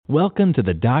Welcome to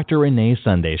the Dr. Renee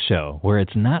Sunday Show, where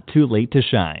it's not too late to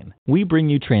shine. We bring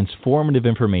you transformative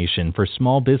information for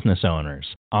small business owners,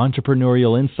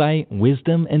 entrepreneurial insight,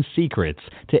 wisdom, and secrets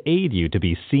to aid you to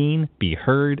be seen, be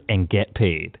heard, and get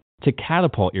paid, to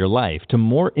catapult your life to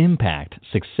more impact,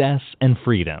 success, and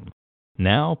freedom.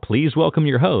 Now, please welcome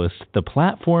your host, the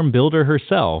platform builder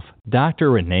herself, Dr.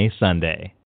 Renee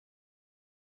Sunday.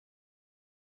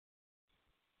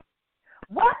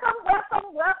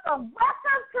 Welcome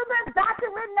to the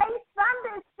Dr. Renee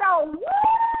Sunday Show.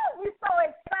 Woo! We're so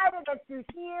excited that you're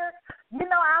here. You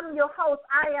know, I'm your host.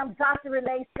 I am Dr.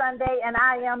 Renee Sunday, and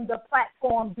I am the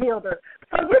platform builder.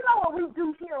 So you know what we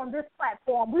do here on this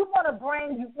platform. We want to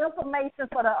bring you information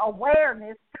for the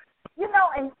awareness, you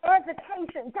know, and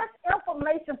education, just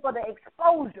information for the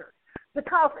exposure.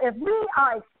 Because if we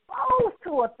are exposed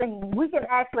to a thing, we can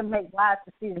actually make wise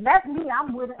decisions. That's me.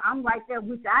 I'm with it. I'm right there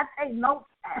with you. I take notes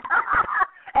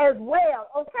as well,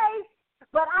 okay?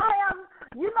 But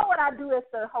you know what I do as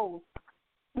the host.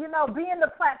 You know, being the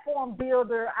platform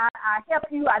builder, I help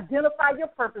you identify your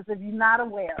purpose if you're not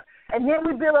aware. And then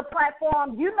we build a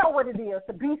platform. You know what it is,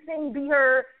 to be seen, be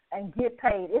heard, and get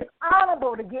paid. It's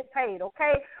honorable to get paid,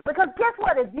 okay? Because guess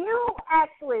what? If you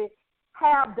actually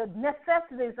have the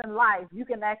necessities in life, you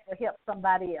can actually help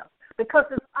somebody else, because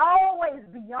it's always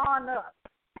beyond us,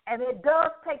 and it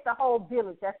does take the whole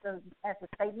village, as the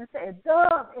statement says. It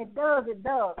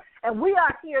does, and we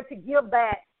are here to give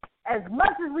back as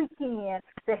much as we can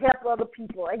to help other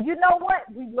people. And you know what?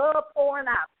 We love pouring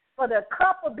out, for the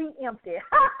cup will be empty.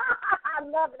 I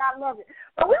love it.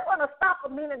 But we want to stop a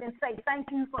minute and say thank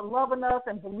you for loving us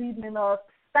and believing in us.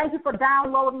 Thank you for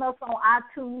downloading us on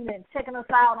iTunes and checking us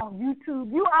out on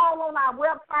YouTube. You all on our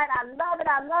website. I love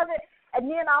it.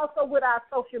 And then also with our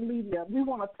social media. We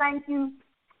want to thank you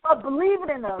for believing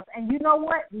in us. And you know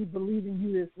what? We believe in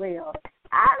you as well.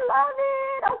 I love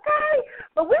it, okay?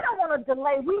 But we don't want to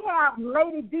delay. We have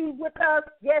Lady D with us.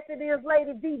 Yes, it is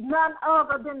Lady D. None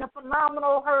other than the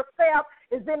phenomenal herself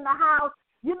is in the house.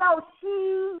 You know,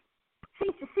 she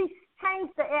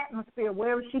changed the atmosphere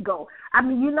wherever she go. I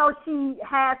mean, you know, she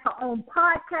has her own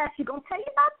podcast. She's going to tell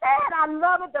you about that. I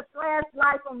love it, The Fast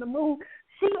Life on the Move.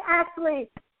 She actually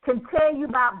can tell you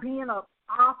about being an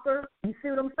author. You see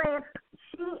what I'm saying?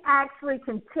 She actually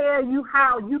can tell you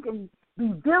how you can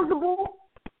be visible.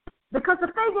 Because the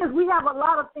thing is, we have a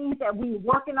lot of things that we're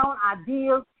working on,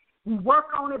 ideas. We work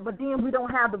on it, but then we don't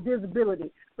have the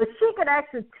visibility. But she could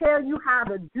actually tell you how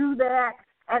to do that.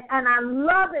 And I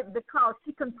love it because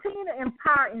she continues to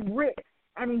empower, enrich,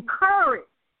 and encourage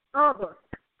others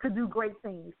to do great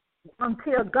things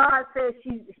until God says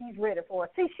he's ready for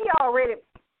it. See,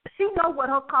 she knows what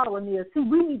her calling is. See,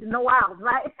 we need to know ours,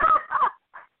 right?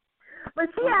 But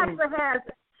she actually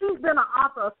she's been an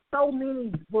author of so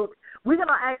many books. We're going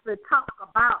to actually talk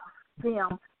about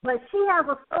them. But she has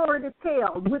a story to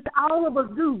tell, which all of us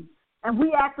do. And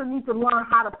we actually need to learn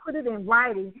how to put it in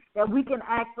writing that we can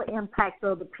actually impact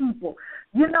other people.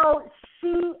 You know,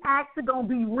 she actually going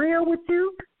to be real with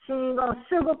you. She ain't going to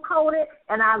sugarcoat it.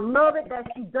 And I love it that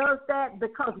she does that,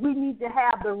 because we need to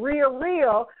have the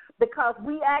real, because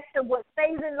we actually, what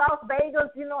stays in Las Vegas,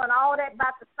 you know, and all that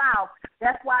about the South,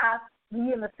 that's why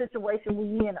we in the situation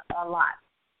we in a lot.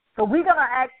 So we're going to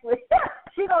actually,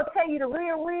 she's going to tell you the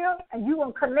real, and you're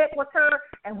going to connect with her,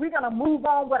 and we're going to move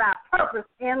on with our purpose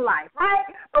in life, right?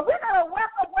 But we're going to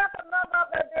welcome none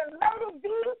other than Lady D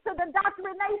to the Dr.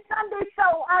 Renee Sunday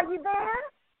Show. Are you there?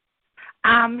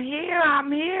 I'm here.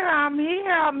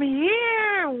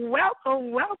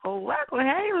 Welcome.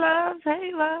 Hey, loves.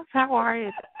 How are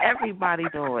you? Everybody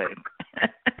doing?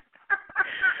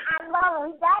 I love it.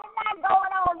 We got that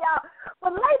going on, y'all.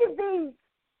 But Lady D,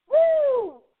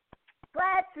 woo!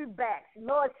 Glad you're back.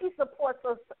 Lord, she supports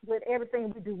us with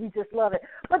everything we do. We just love it.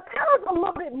 But tell us a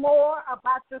little bit more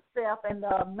about yourself and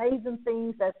the amazing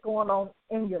things that's going on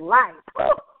in your life.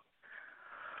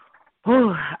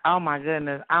 Oh, my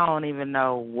goodness. I don't even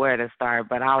know where to start,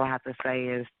 but all I have to say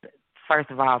is, first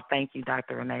of all, thank you,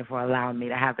 Dr. Renee, for allowing me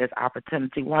to have this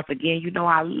opportunity. Once again, you know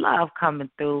I love coming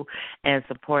through and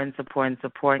supporting,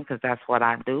 because that's what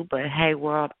I do. But, hey,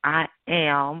 world, I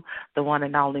am the one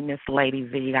and only Miss Lady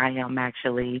V. I am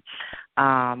actually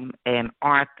an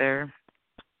author.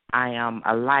 I am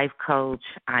a life coach.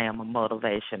 I am a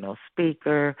motivational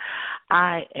speaker.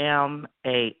 I am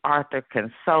a author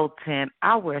consultant.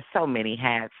 I wear so many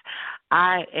hats.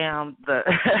 I am the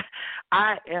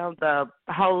I am the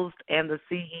host and the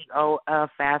CEO of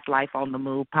Fast Life on the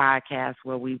Move podcast,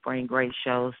 where we bring great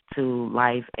shows to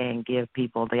life and give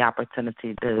people the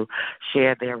opportunity to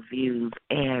share their views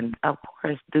and, of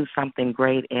course, do something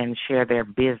great and share their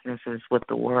businesses with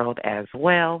the world as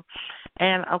well.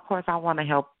 And, of course, I want to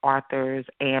help authors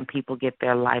and people get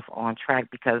their life on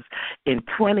track, because in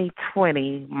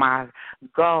 2020, my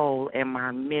goal and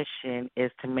my mission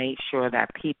is to make sure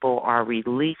that people are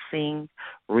releasing,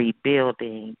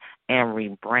 rebuilding, and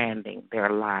rebranding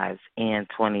their lives in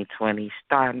 2020,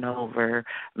 starting over,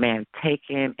 man,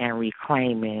 taking and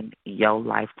reclaiming your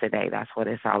life today. That's what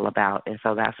it's all about. And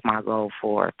so that's my goal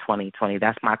for 2020.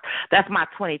 That's my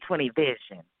 2020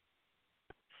 vision.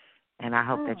 And I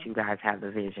hope that you guys have the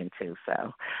vision too.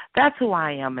 So that's who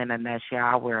I am in a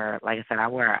nutshell. Like I said, I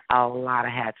wear a lot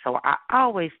of hats. So I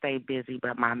always stay busy,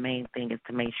 but my main thing is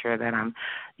to make sure that I'm,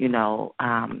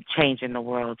 changing the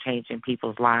world, changing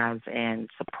people's lives, and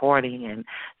supporting and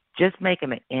just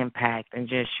making an impact, and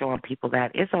just showing people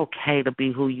that it's okay to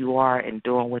be who you are and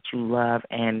doing what you love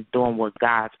and doing what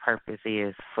God's purpose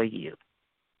is for you.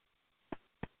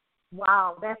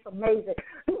 Wow, that's amazing.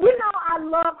 I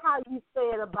love how you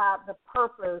said about the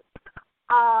purpose,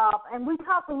 and we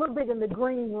talked a little bit in the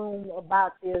green room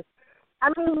about this.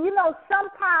 I mean,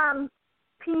 sometimes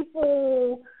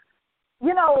people,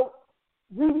 we know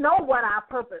what our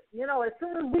purpose, as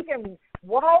soon as we can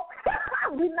walk,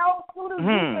 we know as soon as we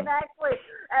can actually,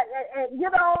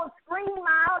 scream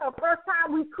out, or first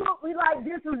time we cook, we like,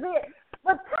 this is it.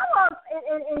 But tell us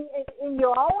in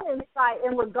your own insight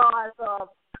in regards of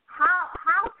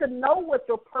how to know what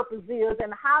your purpose is,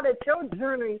 and how that your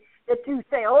journey that you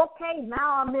say, okay,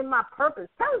 now I'm in my purpose.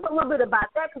 Tell us a little bit about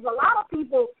that, because a lot of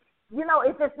people,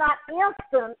 if it's not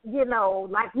instant,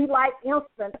 like we like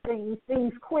instant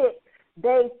things quick,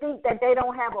 they think that they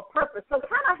don't have a purpose. So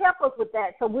kind of help us with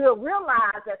that, so we'll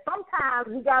realize that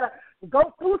sometimes we got to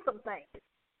go through some things.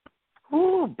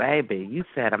 Ooh, baby, you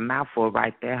said a mouthful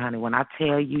right there, honey. When I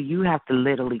tell you, you have to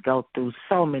literally go through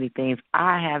so many things.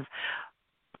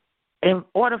 In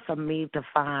order for me to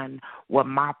find what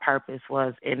my purpose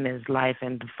was in this life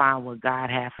and to find what God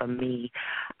had for me,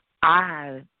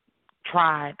 I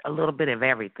tried a little bit of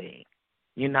everything.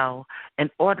 In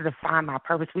order to find our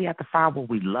purpose, we have to find what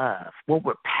we love, what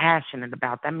we're passionate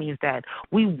about. That means that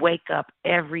we wake up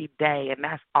every day, and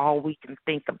that's all we can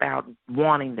think about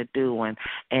wanting to do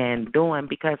and doing,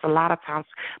 because a lot of times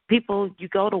people, you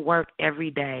go to work every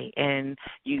day, and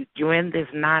you're in this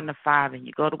 9 to 5, and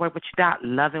you go to work, but you're not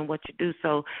loving what you do,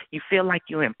 so you feel like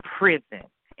you're in prison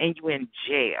and you're in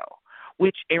jail,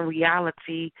 which in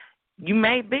reality you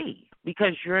may be,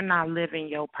 because you're not living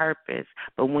your purpose.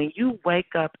 But when you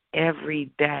wake up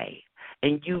every day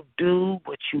and you do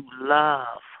what you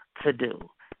love to do,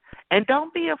 and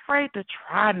don't be afraid to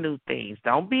try new things.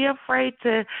 Don't be afraid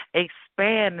to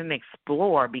expand and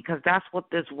explore, because that's what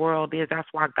this world is. That's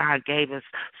why God gave us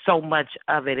so much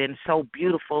of it, and so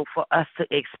beautiful for us to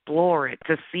explore it,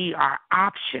 to see our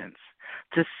options,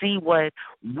 to see what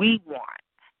we want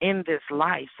in this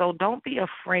life. So don't be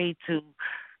afraid to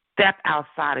step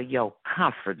outside of your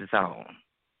comfort zone,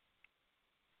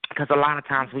 because a lot of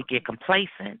times we get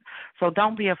complacent. So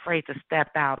don't be afraid to step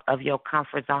out of your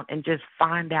comfort zone and just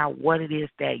find out what it is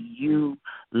that you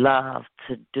love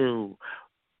to do.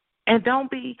 And don't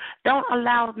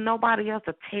allow nobody else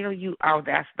to tell you, oh,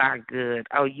 that's not good.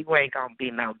 Oh, you ain't going to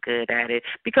be no good at it.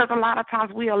 Because a lot of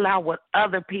times we allow what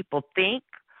other people think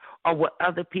or what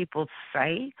other people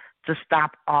say to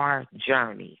stop our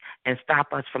journey and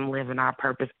stop us from living our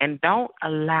purpose. And don't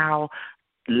allow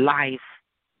life,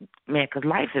 man, because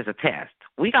life is a test.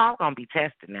 We all going to be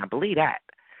tested now, believe that.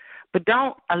 But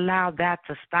don't allow that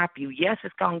to stop you. Yes,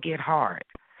 it's going to get hard,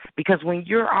 because when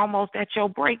you're almost at your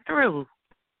breakthrough,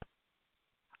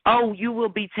 you will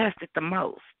be tested the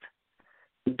most.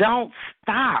 Don't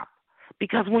stop,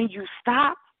 because when you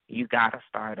stop, you got to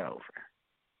start over.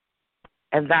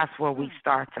 And that's where we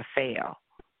start to fail.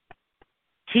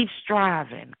 Keep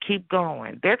striving. Keep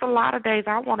going. There's a lot of days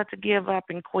I wanted to give up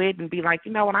and quit and be like,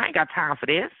 what, I ain't got time for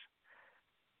this.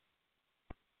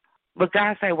 But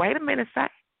God say, wait a minute,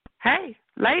 hey,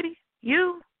 lady,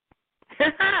 you,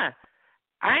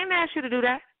 I ain't asked you to do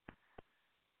that,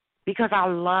 because I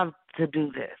love to do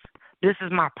this. This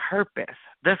is my purpose.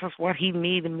 This is what he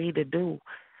needed me to do.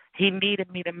 He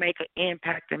needed me to make an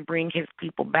impact and bring his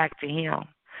people back to him,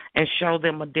 and show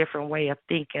them a different way of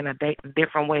thinking, a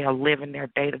different way of living their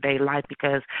day-to-day life,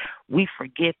 because we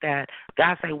forget that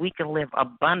God say we can live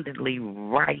abundantly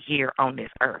right here on this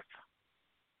earth.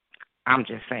 I'm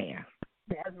just saying.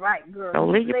 That's right, girl. So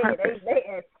live your purpose.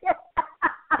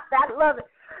 I love it.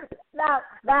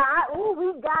 We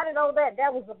got it on that.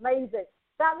 That was amazing.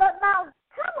 Now,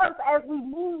 tell us as we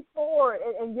move forward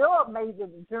in your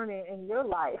amazing journey in your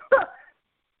life.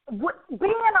 Being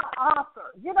an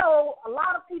author, a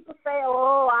lot of people say,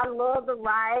 oh, I love to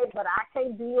write, but I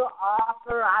can't be an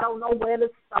author. I don't know where to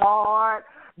start.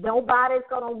 Nobody's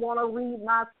going to want to read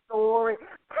my story.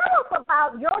 Tell us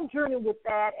about your journey with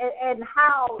that and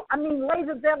how, ladies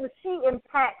and gentlemen, she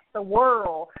impacts the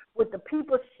world with the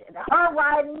people, her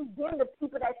writing, then the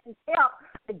people that she helped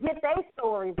to get their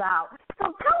stories out.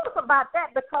 So tell us about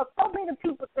that, because so many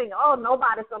people think, oh,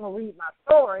 nobody's going to read my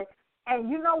story. And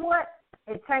you know what?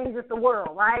 It changes the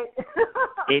world, right?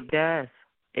 It does.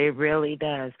 It really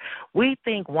does. We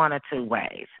think one or two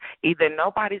ways. Either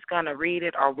nobody's going to read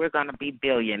it or we're going to be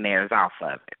billionaires off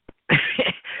of it.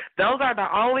 Those are the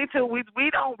only two. We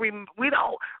don't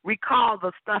recall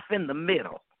the stuff in the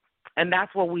middle, and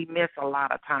that's what we miss a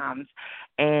lot of times.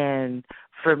 And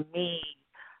for me,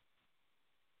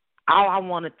 all I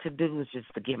wanted to do was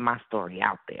just to get my story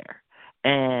out there.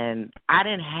 And I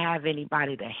didn't have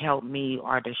anybody to help me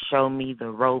or to show me the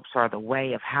ropes or the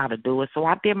way of how to do it. So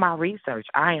I did my research.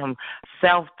 I am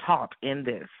self-taught in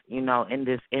this, in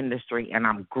this industry, and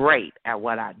I'm great at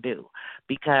what I do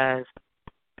because,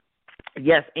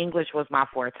 yes, English was my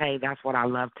forte. That's what I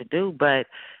love to do, but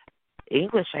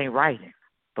English ain't writing.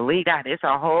 Believe that. It's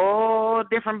a whole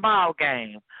different ball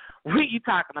game. What are you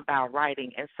talking about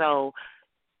writing? And so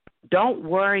don't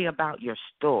worry about your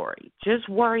story. Just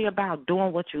worry about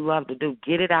doing what you love to do.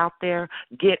 Get it out there.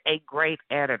 Get a great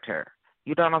editor.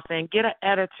 You know what I'm saying? Get an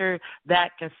editor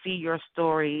that can see your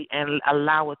story and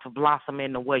allow it to blossom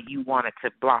into what you want it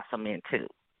to blossom into.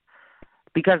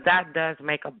 Because that does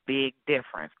make a big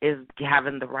difference, is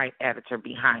having the right editor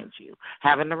behind you,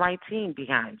 having the right team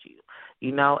behind you,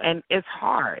 and it's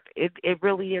hard. It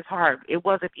really is hard. It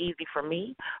wasn't easy for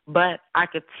me, but I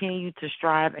continued to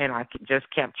strive, and I just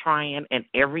kept trying, and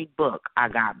every book I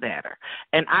got better.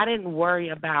 And I didn't worry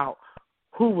about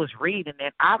who was reading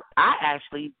it. I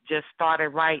actually just started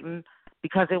writing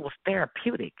because it was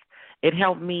therapeutic. It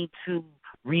helped me to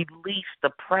release the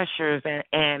pressures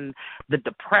and the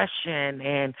depression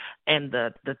and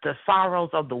the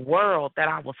sorrows of the world that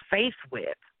I was faced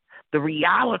with, the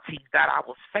realities that I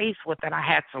was faced with that I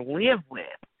had to live with,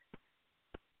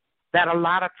 that a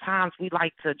lot of times we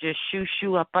like to just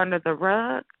shoo up under the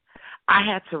rug. I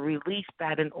had to release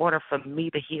that in order for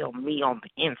me to heal me on the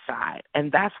inside,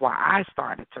 and that's why I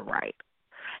started to write.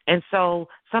 And so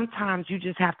sometimes you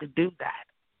just have to do that.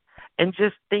 And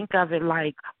just think of it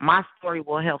like my story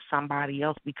will help somebody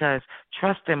else, because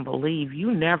trust and believe,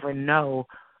 you never know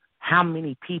how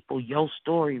many people your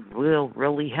story will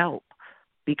really help,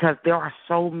 because there are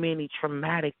so many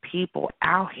traumatic people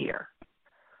out here.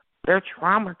 They're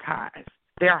traumatized.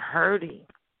 They're hurting,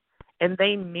 and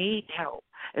they need help.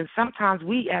 And sometimes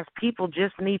we as people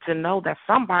just need to know that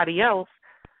somebody else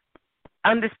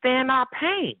understands our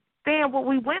pain. Understand what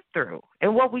we went through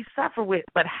and what we suffer with,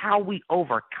 but how we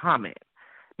overcome it,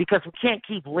 because we can't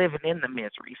keep living in the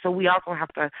misery. So we also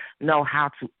have to know how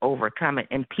to overcome it,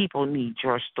 and people need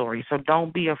your story. So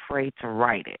don't be afraid to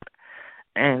write it,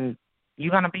 and you're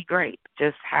going to be great.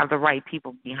 Just have the right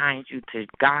people behind you to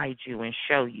guide you and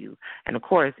show you. And, of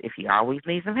course, if you always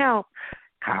need some help,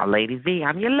 call Lady V.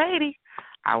 I'm your lady.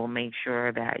 I will make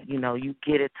sure that, you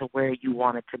get it to where you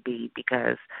want it to be,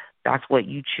 because that's what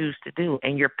you choose to do,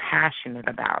 and you're passionate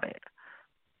about it.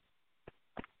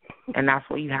 And that's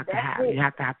what you have to have. You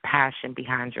have to have passion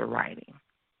behind your writing.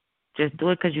 Just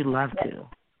do it because you love to.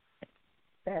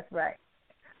 That's right.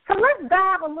 So let's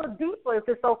dive a little deeper, if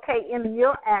it's okay, in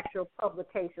your actual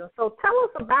publication. So tell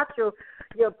us about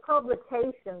your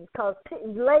publications, because,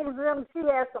 ladies and gentlemen, she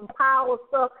has some power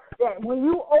stuff that when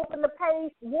you open the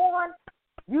page one,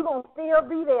 you're going to still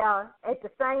be there at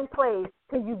the same place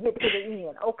till you get to the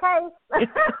end, okay?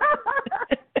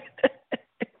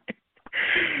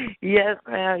 Yes,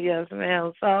 ma'am. Yes,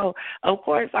 ma'am. So, of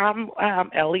course, I'm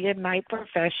Elliott Night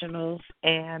Professionals,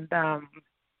 and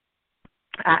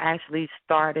I actually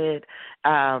started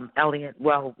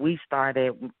we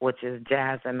started, which is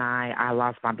Jazz and I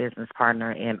lost my business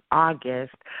partner in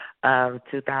August of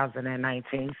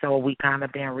 2019. So we kind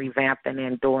of been revamping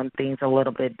and doing things a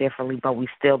little bit differently, but we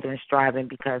still been striving,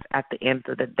 because at the end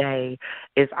of the day,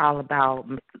 it's all about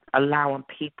allowing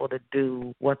people to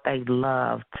do what they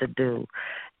love to do.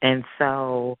 And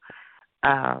so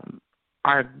our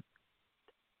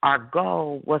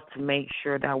goal was to make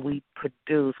sure that we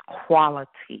produce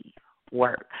quality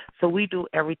work. So we do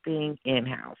everything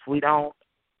in-house. We don't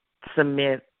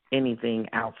submit anything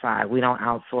outside. We don't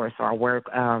outsource our work,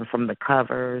 from the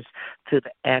covers to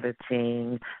the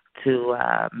editing to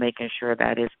making sure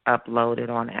that it's uploaded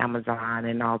on Amazon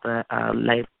and all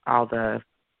the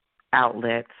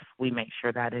outlets. We make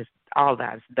sure that is all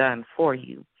that's done for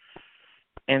you.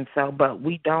 And so, but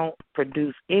we don't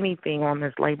produce anything on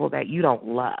this label that you don't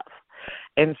love.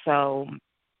 And so,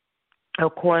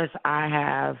 of course, I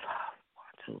have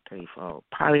 1, 2, 3, 4,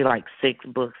 probably like 6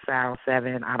 books out,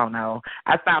 7, I don't know.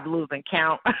 I stopped losing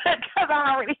count because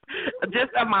I already,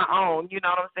 just of my own, you know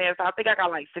what I'm saying? So I think I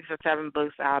got like 6 or 7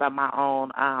 books out of my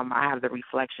own. I have the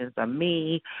Reflections of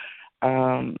Me,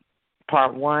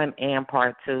 part 1 and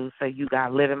part 2. So you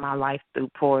got Living My Life Through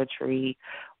Poetry,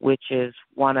 which is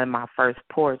one of my first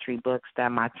poetry books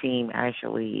that my team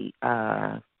actually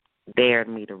dared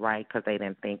me to write because they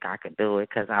didn't think I could do it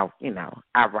because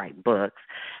I write books.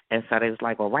 And so they was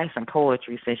like, well, write some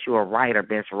poetry since you're a writer,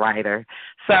 bitch writer.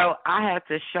 So I had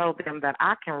to show them that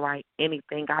I can write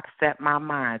anything I set my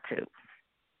mind to.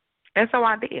 And so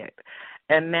I did.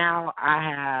 And now I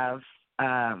have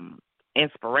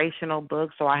inspirational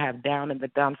books. So I have Down in the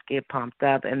Dumps, Get Pumped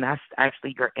Up, and that's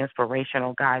actually your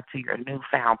inspirational guide to your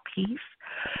newfound peace.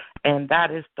 And that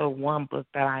is the one book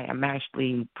that I am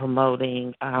actually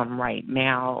promoting right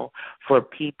now for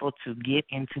people to get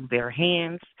into their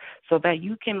hands so that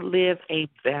you can live a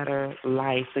better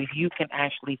life, so you can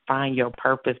actually find your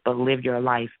purpose but live your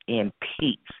life in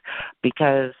peace,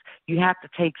 because you have to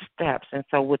take steps. And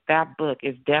so with that book,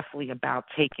 it's definitely about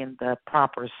taking the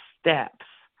proper steps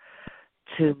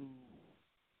to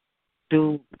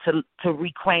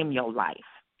reclaim your life.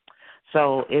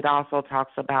 So it also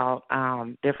talks about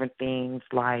different things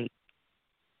like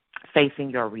facing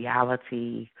your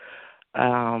reality,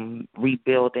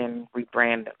 rebuilding,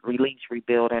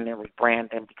 rebuilding, and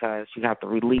rebranding, because you have to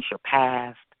release your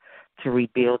past to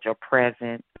rebuild your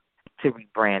present, to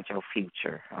rebrand your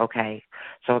future, okay?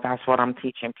 So that's what I'm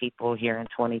teaching people here in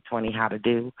 2020 how to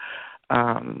do,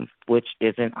 which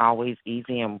isn't always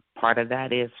easy, and part of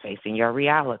that is facing your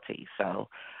reality. So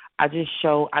I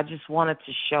just wanted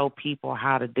to show people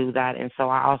how to do that. And so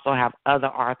I also have other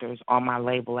authors on my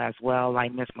label as well,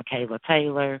 like Miss Michaela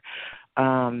Taylor,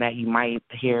 that you might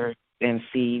hear and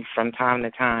see from time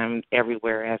to time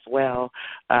everywhere as well.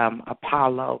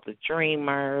 Apollo the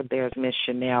Dreamer. There's Miss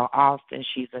Chanel Austin.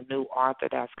 She's a new author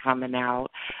that's coming out,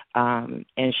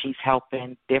 and she's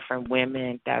helping different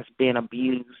women that's been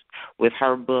abused with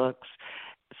her books.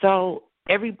 So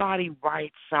everybody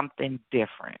writes something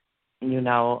different. You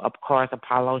know, of course,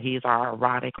 Apollo, he's our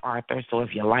erotic author. So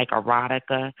if you like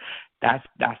erotica, that's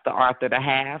the author to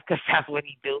have, because that's what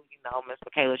he do. You know, Miss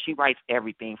Michaela, she writes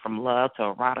everything from love to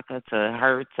erotica to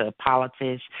her to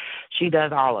politics. She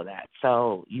does all of that.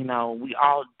 So, you know, we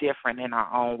all different in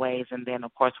our own ways. And then,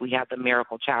 of course, we have the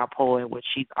Miracle Child Poet, which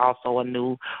she's also a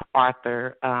new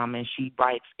author, and she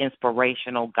writes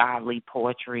inspirational, godly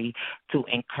poetry to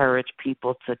encourage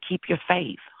people to keep your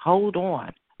faith. Hold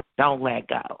on. Don't let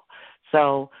go.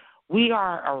 So we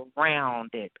are a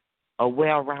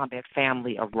well-rounded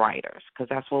family of writers, because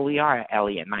that's what we are at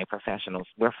Elliott Night Professionals.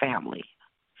 We're family.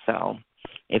 So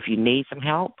if you need some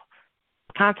help,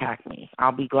 contact me.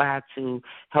 I'll be glad to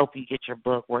help you get your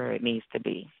book where it needs to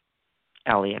be.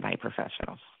 Elliott Night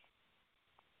Professionals.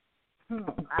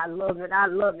 I love it. I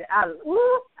love it. I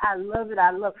love it.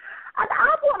 I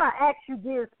want to ask you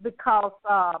this because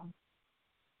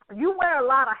you wear a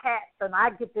lot of hats, and I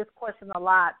get this question a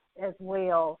lot as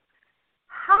well.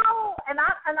 How, and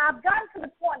I've gotten to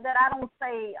the point that I don't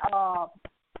say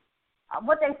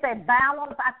what they say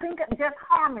balance. I think just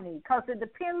harmony, because it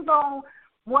depends on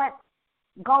what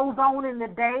goes on in the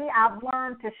day. I've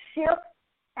learned to shift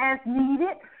as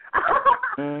needed.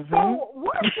 Mm-hmm. So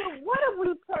what do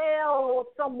we tell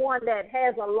someone that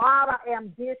has a lot of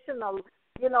ambition, a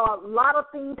lot of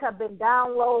things have been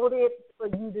downloaded for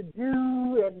you to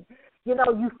do, and,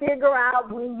 you figure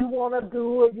out when you want to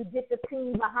do it, you get the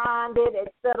team behind it,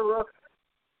 etc.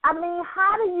 I mean,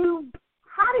 how do you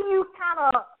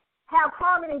kind of have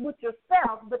harmony with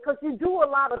yourself, because you do a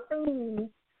lot of things,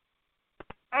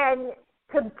 and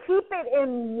to keep it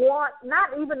in one, not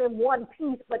even in one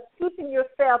piece, but keeping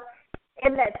yourself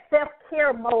in that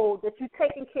self-care mode, that you're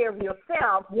taking care of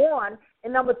yourself, one,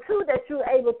 and number two, that you're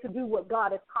able to do what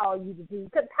God has called you to do.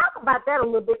 So talk about that a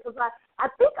little bit, because I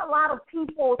think a lot of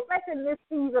people, especially in this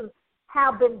season,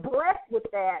 have been blessed with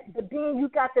that, but then you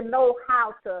got to know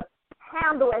how to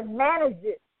handle and manage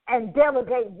it and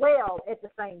delegate well at the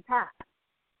same time.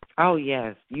 Oh,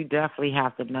 yes, you definitely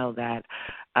have to know that.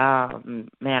 Man,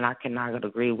 I cannot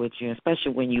agree with you,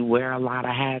 especially when you wear a lot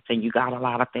of hats and you got a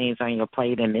lot of things on your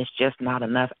plate and it's just not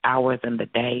enough hours in the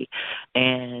day.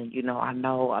 And, I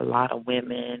know a lot of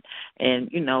women and,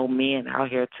 men out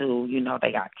here too,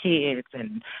 they got kids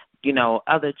and,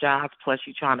 other jobs, plus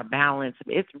you're trying to balance.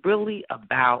 It's really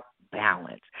about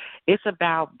balance. It's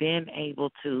about being able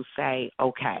to say,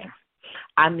 okay,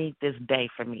 I need this day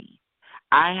for me.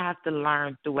 I have to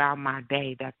learn throughout my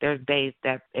day that there's days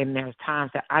and there's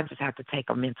times that I just have to take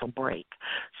a mental break.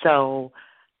 So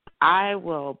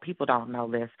people don't know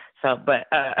this, but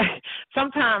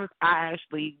sometimes I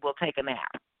actually will take a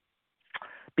nap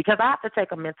because I have to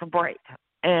take a mental break.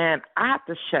 And I have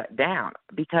to shut down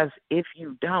because if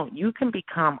you don't, you can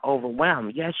become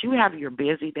overwhelmed. Yes, you have your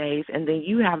busy days, and then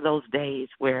you have those days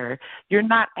where you're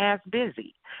not as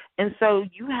busy. And so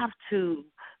you have to,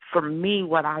 for me,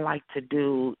 what I like to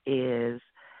do is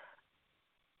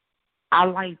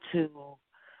on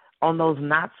those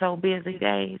not so busy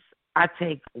days, I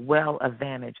take well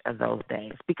advantage of those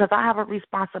days because I have a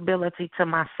responsibility to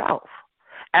myself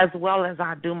as well as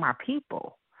I do my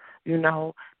people.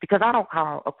 Because I don't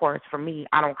call, of course, for me,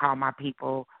 I don't call my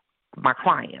people my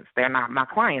clients. They're not my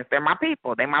clients. They're my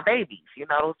people. They're my babies, you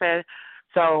know what I'm saying?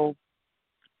 So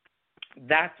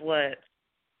that's what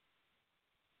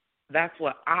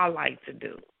I like to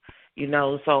do,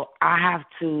 So I have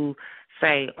to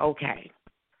say, okay,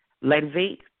 Lady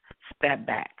V, step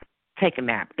back, take a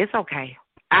nap. It's okay.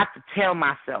 I have to tell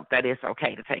myself that it's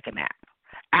okay to take a nap.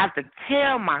 I have to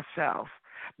tell myself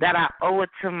that I owe it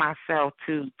to myself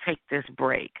to take this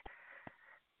break.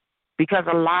 Because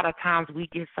a lot of times we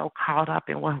get so caught up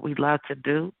in what we love to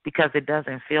do because it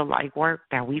doesn't feel like work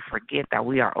that we forget that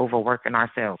we are overworking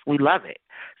ourselves. We love it,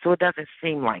 so it doesn't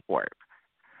seem like work.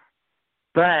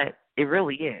 But it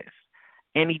really is.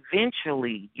 And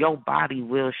eventually your body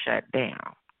will shut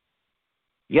down.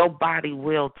 Your body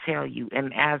will tell you.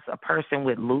 And as a person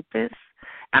with lupus,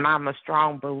 and I'm a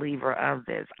strong believer of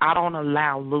this, I don't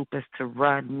allow lupus to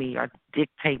run me or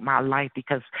dictate my life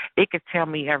because it could tell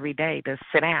me every day to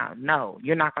sit down. No,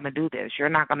 you're not going to do this. You're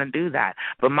not going to do that.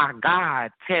 But my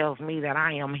God tells me that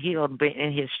I am healed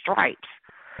in his stripes.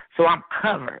 So I'm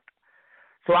covered.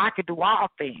 So I can do all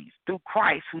things through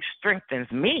Christ who strengthens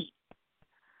me.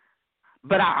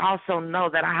 But I also know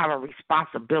that I have a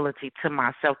responsibility to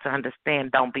myself to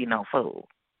understand don't be no fool.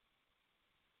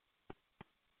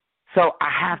 So I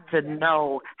have to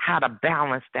know how to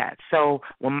balance that. So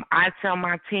when I tell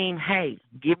my team, hey,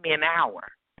 give me an hour,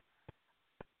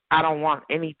 I don't want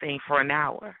anything for an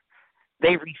hour.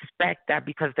 They respect that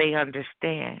because they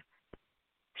understand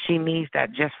she needs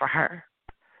that just for her.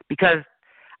 Because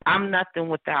I'm nothing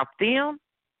without them,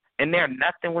 and they're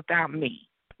nothing without me.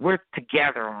 We're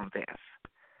together on this.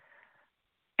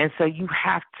 And so you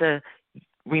have to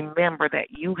remember that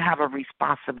you have a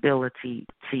responsibility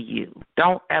to you.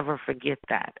 Don't ever forget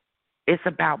that. It's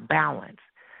about balance.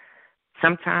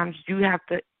 Sometimes you have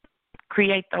to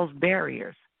create those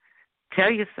barriers.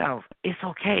 Tell yourself, it's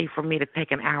okay for me to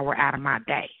take an hour out of my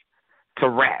day to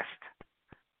rest,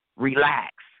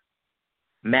 relax,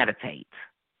 meditate,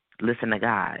 listen to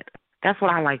God. That's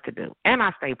what I like to do. And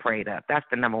I stay prayed up. That's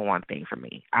the number one thing for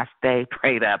me. I stay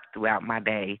prayed up throughout my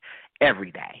day,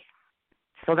 every day.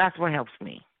 So that's what helps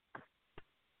me.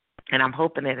 And I'm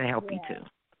hoping it'll help you too.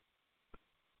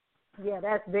 Yeah,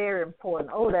 that's very important.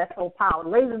 Oh, that's so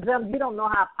powerful. Ladies and gentlemen, you don't know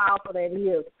how powerful that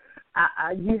is.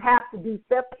 You have to do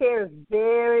self-care is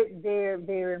very, very,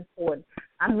 very important.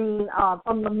 I mean,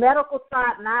 from the medical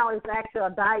side now, it's actually a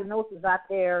diagnosis out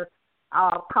there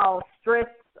called stress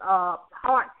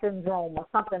heart syndrome or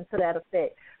something to that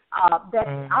effect.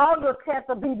 That all your tests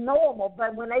will be normal,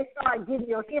 but when they start getting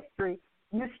your history,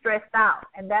 you're stressed out,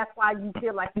 and that's why you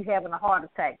feel like you're having a heart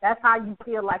attack. That's how you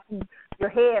feel like your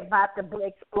head about to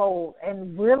explode.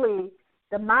 And really,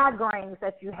 the migraines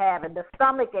that you have and the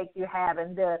stomach ache you have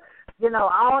and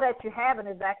all that you're having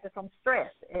is actually from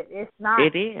stress. It's not.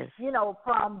 It is.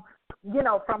 From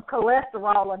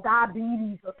cholesterol or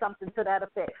diabetes or something to that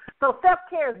effect. So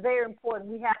self-care is very important.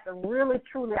 We have to really,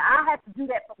 truly. I have to do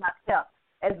that for myself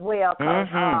as well. Because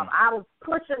I was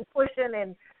pushing,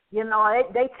 and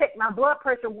they checked my blood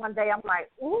pressure one day. I'm like,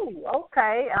 ooh,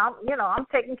 okay. And I'm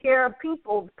taking care of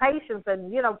people, patients,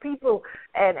 and people,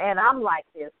 and I'm like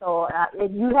this. So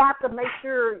you have to make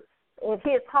sure it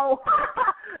hits home.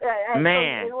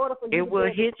 Man, in order for you it will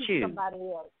hit you. Somebody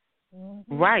else.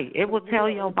 Mm-hmm. Right. It will tell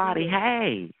your body,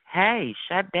 hey,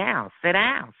 shut down, sit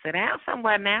down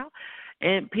somewhere now.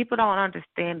 And people don't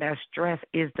understand that stress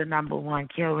is the number one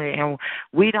killer. And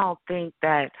we don't think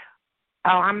that oh,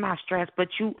 I'm not stressed, but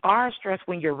you are stressed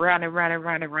when you're running,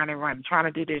 trying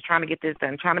to do this, trying to get this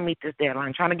done, trying to meet this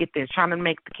deadline, trying to get this, trying to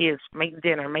make the kids, make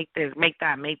dinner, make this, make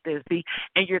that, make this. See,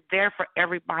 and you're there for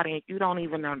everybody, and you don't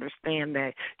even understand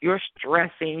that you're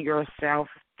stressing yourself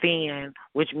thin,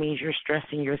 which means you're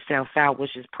stressing yourself out,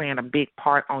 which is playing a big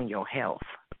part on your health.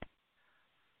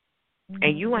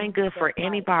 And you ain't good for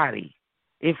anybody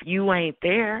if you ain't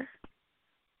there.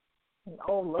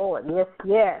 Oh, Lord,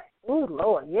 yes. Oh,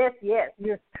 Lord, yes.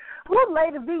 Well,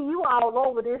 Lady V, you all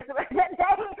over this today.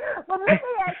 But let me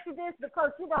ask you this,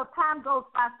 because, time goes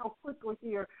by so quickly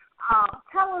here.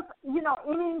 Tell us,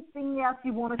 anything else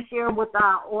you want to share with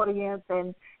our audience,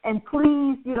 and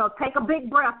please, take a big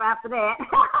breath after that.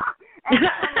 And tell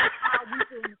us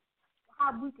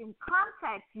how we can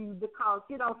contact you, because,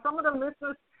 some of the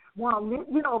listeners want to,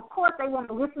 of course, they want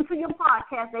to listen to your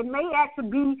podcast. They may actually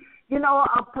be, can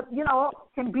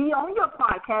be on your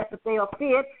podcast if they are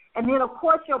fit. And then, of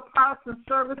course, your products and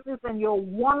services and your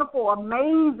wonderful,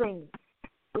 amazing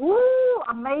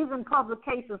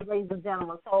publications, ladies and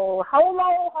gentlemen. So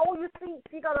hold your seat.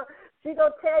 She gonna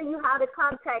tell you how to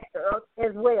contact her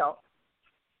as well.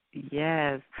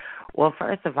 Yes. Well,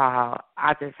 first of all,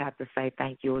 I just have to say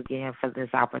thank you again for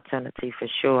this opportunity, for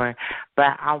sure.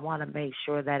 But I want to make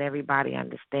sure that everybody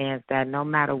understands that no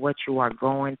matter what you are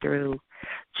going through,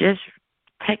 just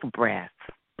take a breath,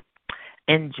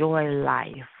 enjoy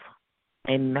life,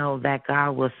 and know that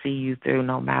God will see you through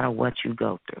no matter what you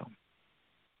go through.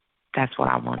 That's what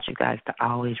I want you guys to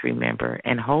always remember,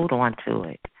 and hold on to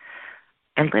it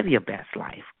and live your best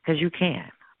life, because you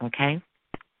can, okay?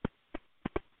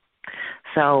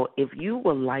 So if you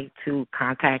would like to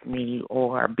contact me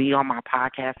or be on my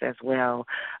podcast as well,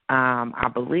 I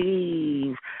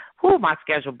believe, my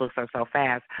schedule books are so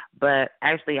fast, but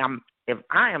actually if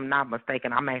I am not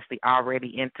mistaken, I'm actually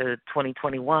already into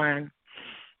 2021.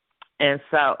 And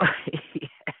so,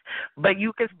 but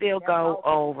you can still go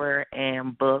over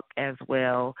and book as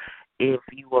well. If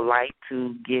you would like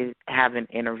to have an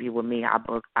interview with me, I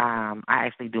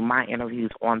actually do my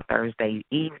interviews on Thursday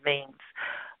evenings,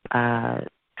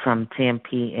 from 10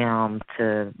 p.m.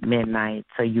 to midnight,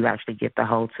 so you actually get the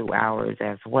whole 2 hours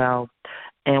as well.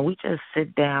 And we just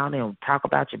sit down and talk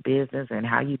about your business and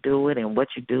how you do it and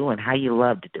what you do and how you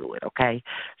love to do it, okay?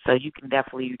 So you can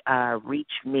definitely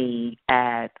reach me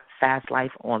at Fast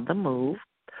Life on the Move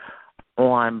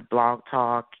on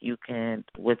Blogtalk.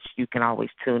 Which you can always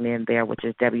tune in there, which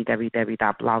is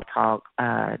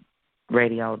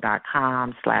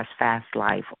www.blogtalkradio.com/Fast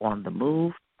Life on the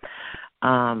Move.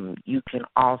 You can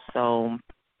also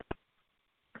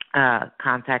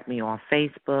contact me on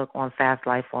Facebook on Fast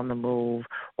Life on the Move,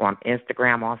 or on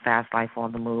Instagram on Fast Life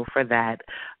on the Move for that.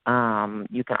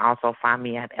 You can also find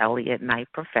me at Elliott Night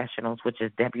Professionals, which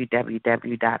is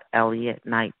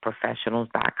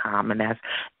www.elliottnightprofessionals.com, and that's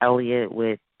Elliott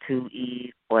with 2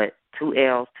 E's, but 2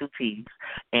 L's, 2 T's,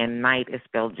 and night is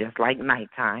spelled just like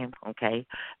nighttime, okay,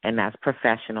 and that's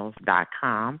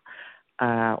professionals.com,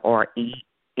 or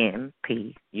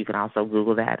ENP. You can also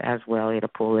Google that as well. It'll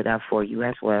pull it up for you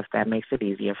as well if that makes it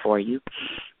easier for you.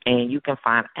 And you can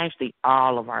find actually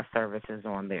all of our services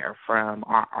on there from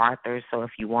our authors. So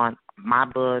if you want my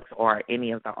books or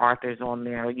any of the authors on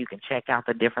there, you can check out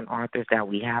the different authors that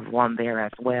we have on there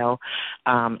as well.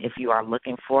 If you are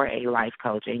looking for a life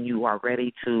coach and you are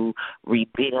ready to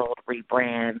rebuild,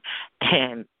 rebrand,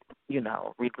 and,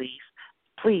 release,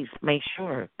 please make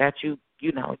sure that you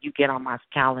get on my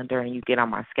calendar and you get on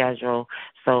my schedule,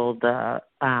 so the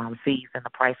fees and the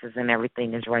prices and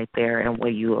everything is right there, and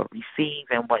what you will receive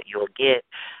and what you'll get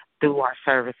through our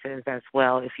services as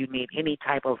well. If you need any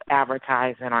type of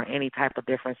advertising or any type of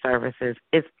different services,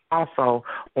 it's also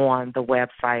on the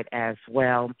website as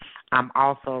well. I'm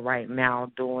also right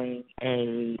now doing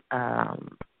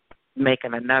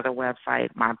making another website.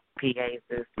 My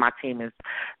team is,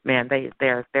 man,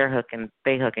 they're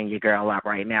hooking your girl up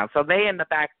right now. So they in the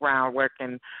background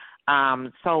working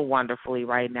so wonderfully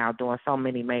right now, doing so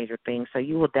many major things. So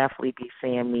you will definitely be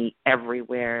seeing me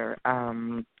everywhere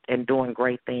and doing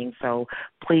great things. So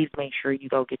please make sure you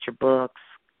go get your books.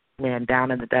 Man,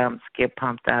 Down in the Dumps, Get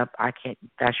Pumped Up.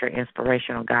 That's your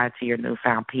inspirational guide to your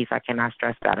newfound peace. I cannot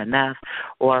stress that enough.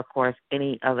 Or, of course,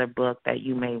 any other book that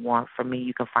you may want from me.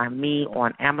 You can find me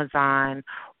on Amazon,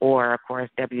 or, of course,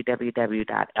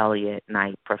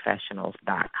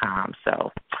 www.elliottnightprofessionals.com.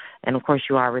 So, and, of course,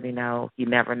 you already know, you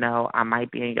never know, I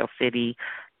might be in your city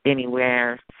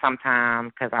anywhere sometime,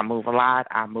 because I move a lot.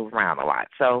 I move around a lot.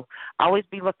 So always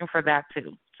be looking for that,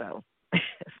 too. So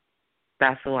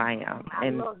that's who I am.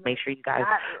 And make sure you guys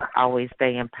always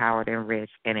stay empowered and rich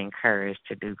and encouraged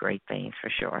to do great things, for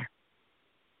sure.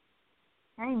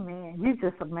 Amen.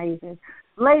 You're just amazing.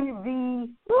 Lady V,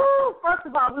 woo, first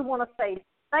of all, we want to say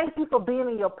thank you for being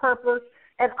in your purpose.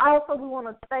 And also we want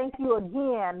to thank you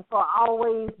again for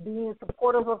always being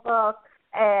supportive of us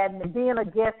and being a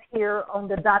guest here on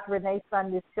the Dr. Renee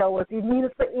Sunday Show. If you need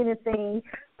us for anything,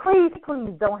 please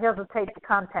don't hesitate to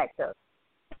contact us.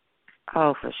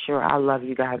 Oh, for sure. I love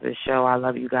you guys' show. I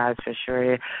love you guys for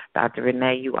sure. Dr.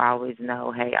 Renee, you always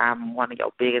know, hey, I'm one of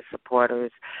your biggest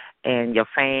supporters and your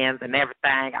fans and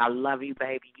everything. I love you,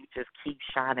 baby. You just keep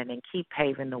shining and keep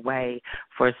paving the way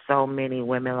for so many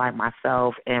women like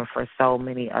myself and for so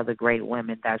many other great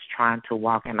women that's trying to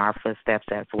walk in our footsteps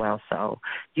as well. So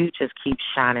you just keep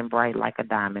shining bright like a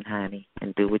diamond, honey,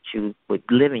 and do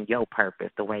living your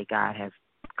purpose the way God has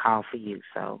called for you.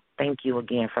 So thank you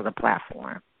again for the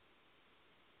platform.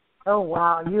 Oh,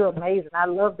 wow, you're amazing. I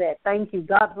love that. Thank you.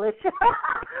 God bless you.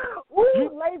 Ooh,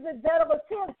 ladies and gentlemen,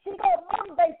 she going to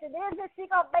motivate you, isn't it? She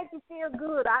going to make you feel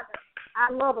good.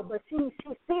 I love her, but she's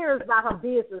serious about her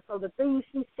business. So the things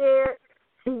she shared,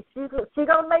 she going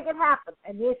to make it happen,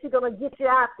 and then she's going to get you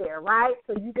out there, right?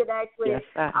 So you can actually,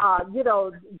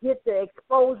 get the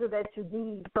exposure that you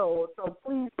need. So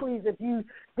please, if you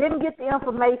didn't get the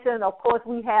information, of course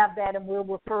we have that, and we'll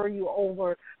refer you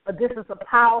over. But this is a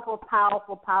powerful,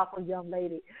 powerful, powerful young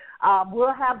lady.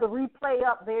 We'll have the replay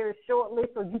up very shortly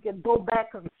so you can go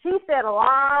back, because she said a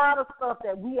lot of stuff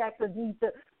that we actually need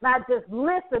to not just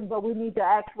listen, but we need to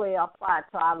actually apply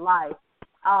to our life.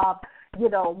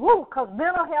 Because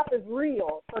mental health is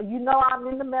real. So, I'm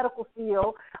in the medical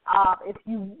field. If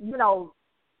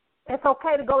it's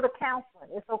okay to go to counseling.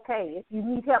 It's okay. If you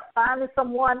need help finding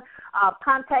someone,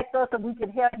 contact us and we can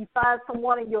help you find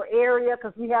someone in your area,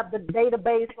 because we have the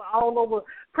database for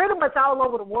pretty much all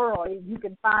over the world. You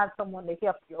can find someone to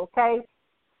help you, okay?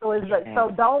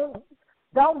 So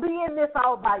don't be in this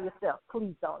all by yourself.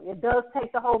 Please don't. It does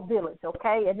take the whole village,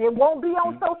 okay? And it won't be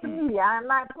on social media. I'm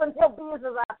not putting your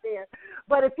business out there.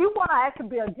 But if you want to actually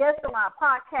be a guest on our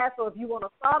podcast, or if you want to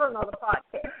start another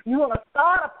podcast,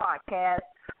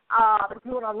 if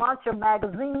you want to launch a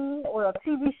magazine or a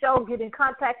TV show, get in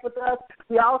contact with us.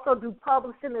 We also do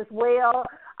publishing as well,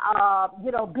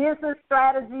 business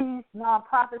strategies,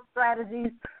 nonprofit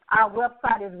strategies. Our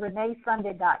website is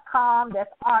reneesunday.com.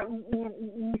 That's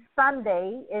RENEE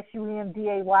Sunday,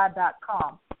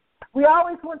 SUNDAY.com. We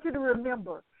always want you to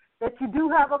remember that you do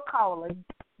have a calling.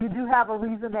 You do have a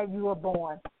reason that you were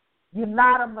born. You're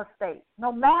not a mistake.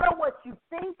 No matter what you're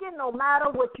thinking, no matter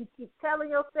what you keep telling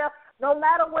yourself, no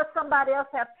matter what somebody else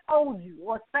has told you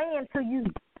or saying to you,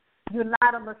 you're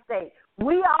not a mistake.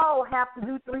 We all have to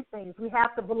do three things. We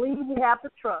have to believe, we have to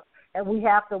trust, and we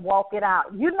have to walk it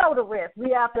out. You know the rest.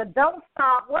 We have to don't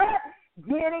stop. What?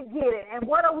 Get it. And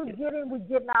what are we getting? We're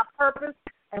getting our purpose,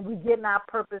 and we're getting our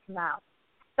purpose now.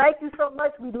 Thank you so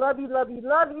much. We love you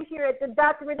here at the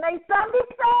Dr. Renee Sunday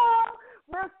Show.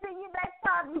 We'll see you next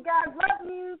time. You guys, love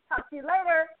you. Talk to you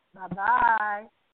later. Bye-bye.